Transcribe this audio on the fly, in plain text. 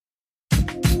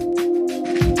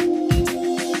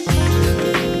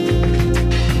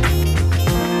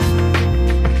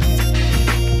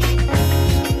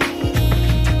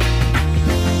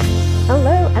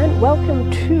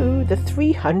to the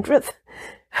 300th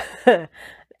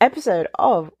episode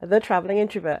of The Traveling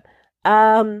Introvert.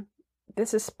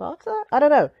 This is Sparta? I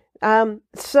don't know.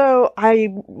 So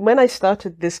when I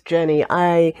started this journey,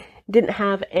 I didn't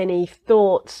have any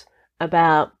thoughts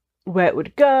about where it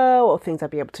would go or things I'd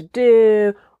be able to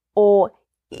do, or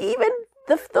even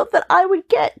the thought that I would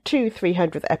get to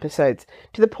 300 episodes,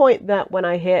 to the point that when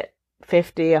I hit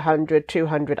 50, 100,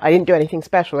 200, I didn't do anything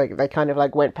special. Like, they kind of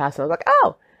like went past and I was like,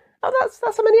 oh, that's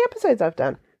how many episodes I've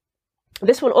done.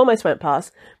 This one almost went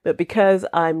past, but because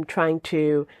I'm trying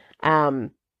to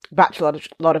batch a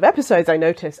lot of episodes, I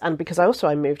noticed, and because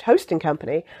I moved hosting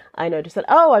company, I noticed that,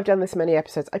 I've done this many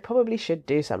episodes, I probably should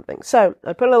do something. So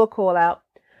I put a little call out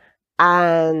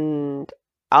and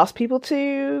asked people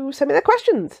to send me their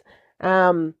questions.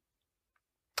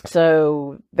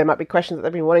 So there might be questions that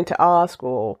they've been wanting to ask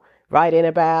or write in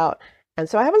about. And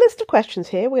so I have a list of questions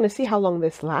here. We're going to see how long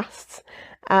this lasts,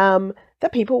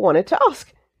 that people wanted to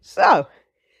ask. So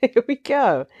here we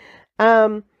go.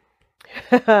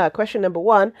 Question number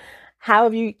 1, how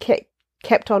have you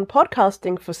kept on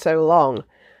podcasting for so long?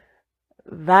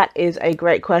 That is a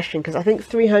great question, because I think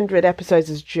 300 episodes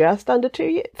is just under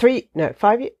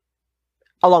 5 years,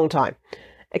 a long time.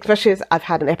 Especially as I've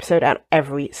had an episode out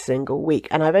every single week,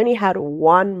 and I've only had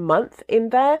 1 month in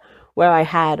there where I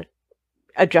had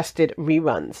adjusted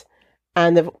reruns,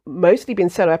 and they've mostly been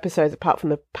solo episodes apart from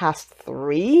the past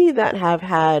 3 that have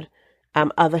had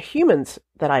other humans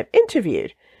that I've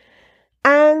interviewed.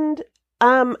 And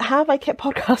how have I kept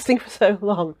podcasting for so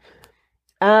long?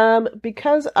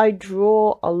 Because I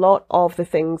draw a lot of the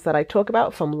things that I talk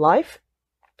about from life.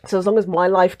 So as long as my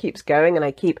life keeps going and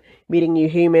I keep meeting new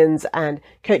humans and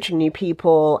coaching new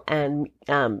people and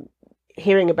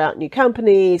hearing about new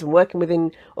companies and working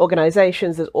within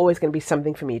organizations, there's always going to be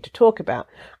something for me to talk about.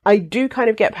 I do kind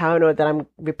of get paranoid that I'm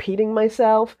repeating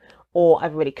myself or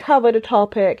I've already covered a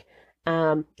topic,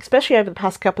 especially over the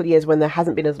past couple of years when there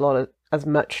hasn't been as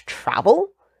much travel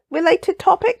related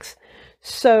topics.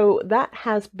 So that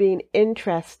has been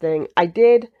interesting. I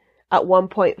did at one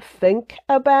point think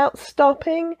about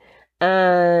stopping,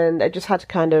 and I just had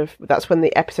to that's when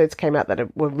the episodes came out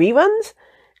that were reruns,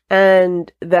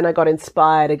 and then I got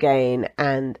inspired again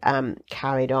and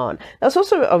carried on. That's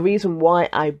also a reason why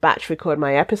I batch record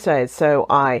my episodes. So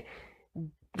I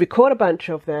record a bunch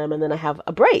of them and then I have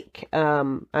a break. I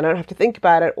don't have to think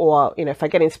about it, or if I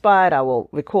get inspired, I will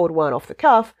record one off the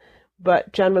cuff.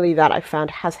 But generally that I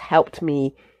found has helped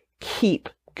me keep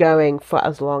going for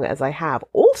as long as I have.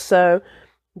 Also,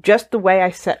 just the way I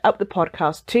set up the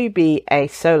podcast to be a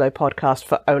solo podcast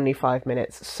for only 5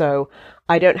 minutes. So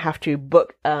I don't have to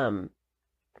book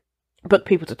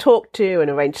people to talk to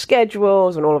and arrange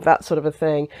schedules and all of that sort of a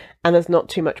thing. And there's not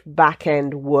too much back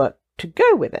end work to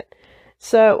go with it.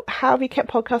 So how have you kept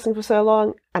podcasting for so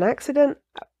long? An accident?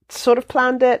 Sort of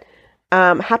planned it.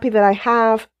 Happy that I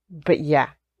have. But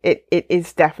yeah, it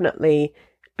is definitely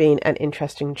been an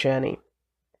interesting journey.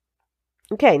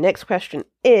 Okay, next question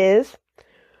is,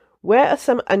 where are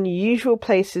some unusual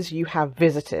places you have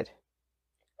visited?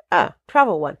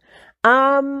 Travel one.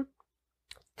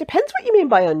 Depends what you mean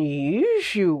by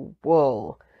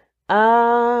unusual.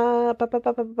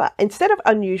 Instead of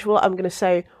unusual, I'm going to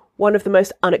say one of the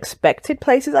most unexpected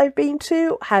places I've been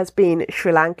to has been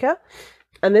Sri Lanka.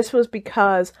 And this was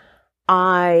because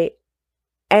I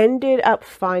ended up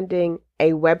finding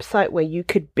a website where you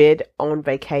could bid on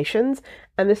vacations.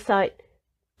 And this site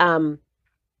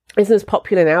isn't as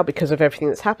popular now because of everything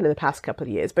that's happened in the past couple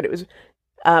of years, but it was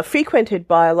frequented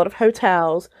by a lot of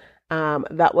hotels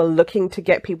that were looking to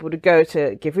get people to go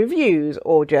to give reviews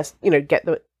or just, get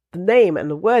the name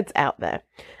and the words out there.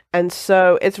 And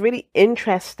so it's really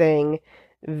interesting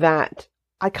that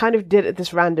I kind of did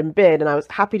this random bid, and I was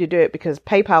happy to do it because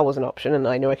PayPal was an option and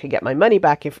I knew I could get my money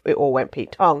back if it all went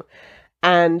Pete Tong.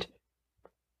 And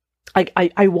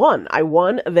I won. I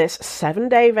won this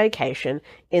 7-day vacation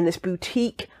in this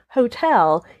boutique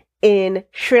hotel in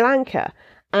Sri Lanka.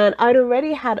 And I'd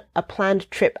already had a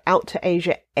planned trip out to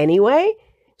Asia anyway.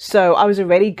 So I was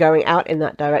already going out in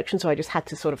that direction. So I just had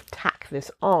to sort of tack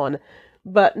this on.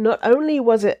 But not only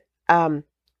was it a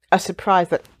surprise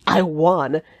that I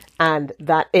won and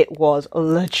that it was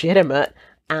legitimate,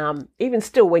 even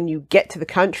still, when you get to the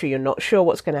country, you're not sure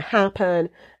what's going to happen,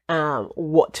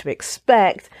 what to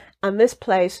expect. And this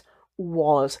place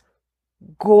was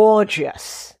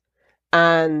gorgeous.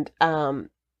 And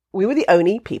we were the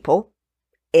only people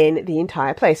in the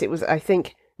entire place. It was, I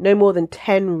think, no more than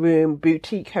 10-room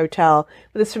boutique hotel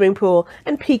with a swimming pool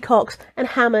and peacocks and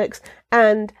hammocks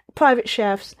and private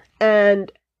chefs,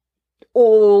 and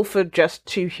all for just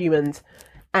 2 humans.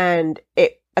 And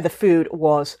the food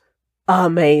was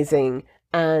amazing.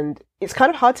 And it's kind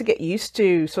of hard to get used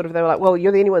to. Sort of, they were like, "Well,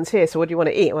 you're the only ones here, so what do you want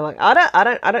to eat?" And we're like,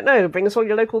 I don't know. Bring us all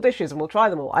your local dishes, and we'll try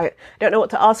them all. I don't know what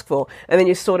to ask for." And then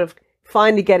you sort of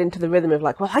finally get into the rhythm of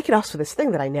like, "Well, I could ask for this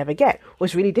thing that I never get." It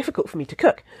was really difficult for me to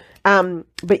cook.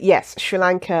 But yes, Sri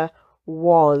Lanka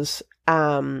was.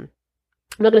 I'm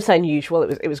not going to say unusual.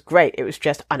 It was great. It was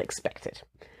just unexpected.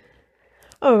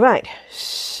 All right.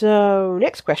 So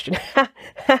next question.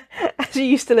 As you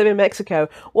used to live in Mexico,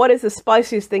 what is the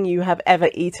spiciest thing you have ever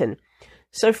eaten?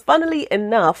 So funnily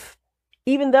enough,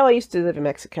 even though I used to live in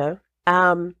Mexico,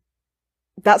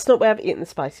 that's not where I've eaten the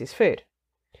spiciest food.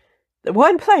 The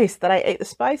one place that I ate the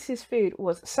spiciest food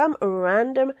was some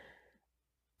random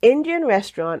Indian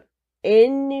restaurant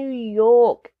in New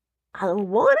York. I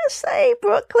want to say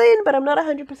Brooklyn, but I'm not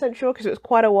 100% sure because it was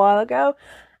quite a while ago.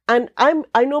 And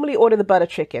I normally order the butter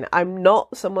chicken. I'm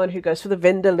not someone who goes for the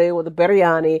vindaloo or the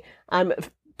biryani. I'm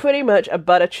pretty much a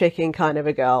butter chicken kind of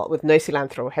a girl with no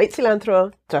cilantro. Hate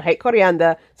cilantro, so hate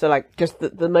coriander. So like just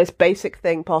the most basic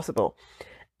thing possible.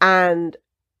 And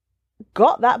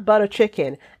got that butter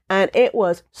chicken, and it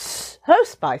was so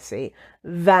spicy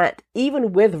that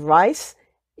even with rice,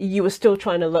 you were still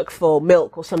trying to look for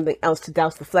milk or something else to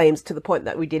douse the flames, to the point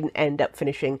that we didn't end up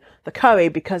finishing the curry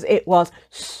because it was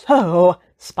so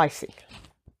spicy.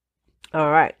 All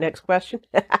right, next question.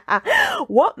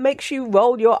 What makes you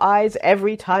roll your eyes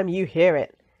every time you hear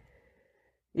it?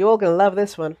 You're all going to love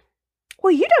this one.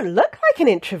 Well, you don't look like an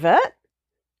introvert.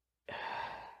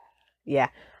 Yeah,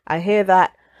 I hear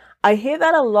that. I hear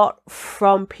that a lot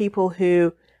from people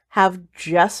who have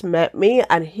just met me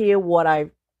and hear what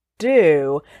I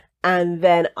do and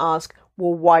then ask,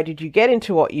 well, why did you get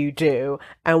into what you do?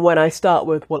 And when I start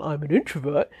with, well, I'm an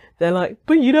introvert, they're like,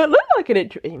 but you don't look like an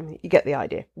introvert. You get the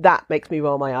idea. That makes me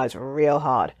roll my eyes real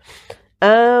hard.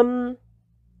 How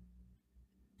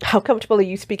comfortable are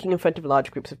you speaking in front of large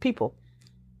groups of people?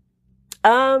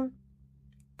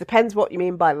 Depends what you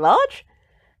mean by large.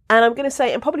 And I'm going to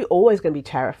say I'm probably always going to be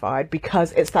terrified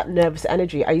because it's that nervous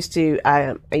energy. I used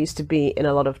to be in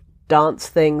a lot of dance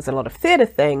things and a lot of theatre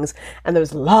things, and there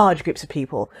was large groups of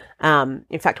people.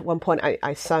 In fact, at one point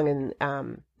I sung in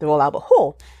the Royal Albert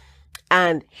Hall,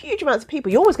 and huge amounts of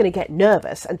people. You're always going to get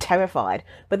nervous and terrified,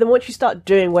 but then once you start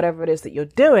doing whatever it is that you're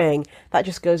doing, that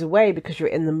just goes away because you're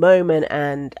in the moment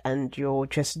and you're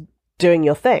just doing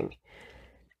your thing.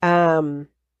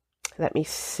 Let me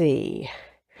see.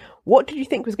 What did you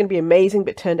think was going to be amazing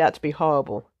but turned out to be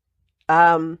horrible?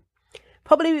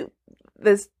 Probably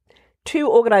there's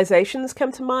two organizations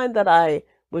come to mind that I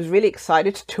was really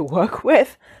excited to work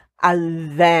with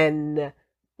and then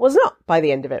was not by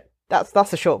the end of it. That's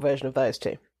the short version of those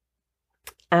two.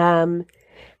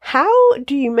 How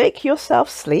do you make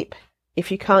yourself sleep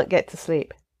if you can't get to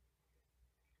sleep?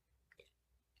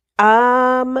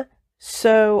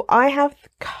 So I have the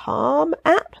Calm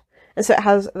app. And so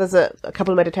there's a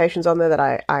couple of meditations on there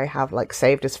that I have like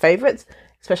saved as favorites,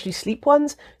 especially sleep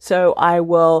ones. So I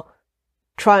will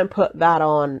try and put that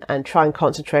on and try and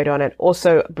concentrate on it.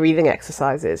 Also, breathing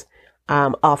exercises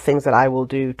are things that I will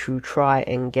do to try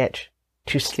and get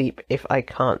to sleep if I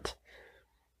can't.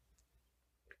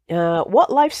 What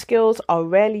life skills are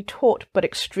rarely taught but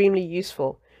extremely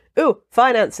useful? Ooh,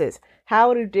 finances.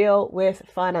 How to deal with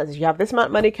finances. You have this amount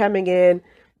of money coming in.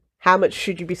 How much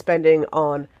should you be spending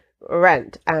on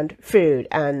rent and food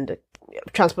and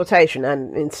transportation,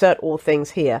 and insert all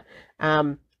things here.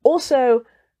 Also,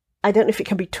 I don't know if it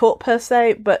can be taught per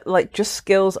se, but like just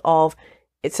skills of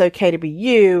it's okay to be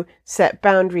you, set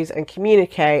boundaries and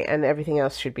communicate, and everything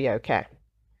else should be okay.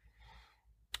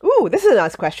 Ooh, this is a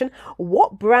nice question.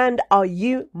 What brand are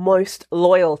you most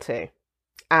loyal to?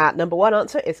 Number one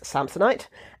answer is Samsonite,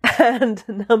 and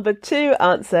number two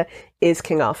answer is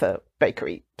King Arthur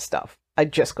bakery stuff. I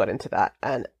just got into that,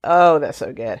 and oh, they're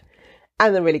so good.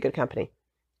 And they're really good company.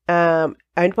 Owned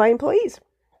by employees.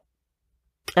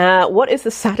 What is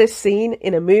the saddest scene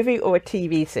in a movie or a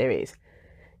TV series?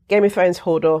 Game of Thrones,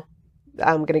 Hodor.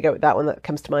 I'm going to go with that one that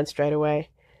comes to mind straight away.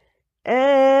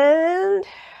 And,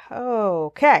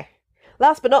 okay.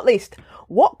 Last but not least,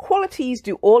 what qualities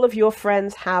do all of your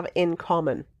friends have in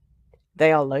common?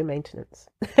 They are low maintenance.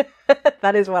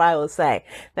 That is what I will say.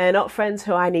 They're not friends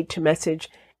who I need to message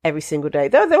every single day.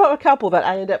 There are a couple that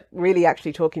I end up really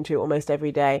actually talking to almost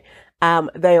every day.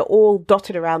 They are all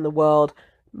dotted around the world.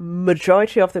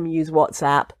 Majority of them use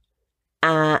WhatsApp.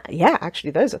 Yeah,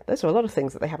 actually, those are a lot of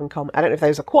things that they have in common. I don't know if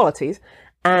those are qualities.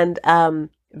 And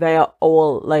they are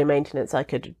all low maintenance. I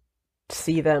could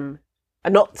see them,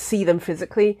 not see them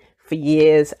physically for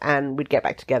years, and we'd get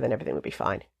back together and everything would be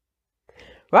fine.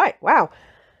 Right, wow.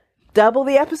 double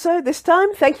the episode this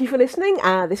time. Thank you for listening.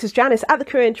 This is Janice at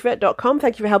thecareerintrovert.com.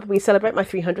 Thank you for helping me celebrate my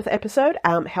 300th episode,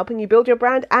 helping you build your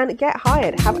brand and get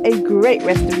hired. Have a great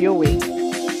rest of your week.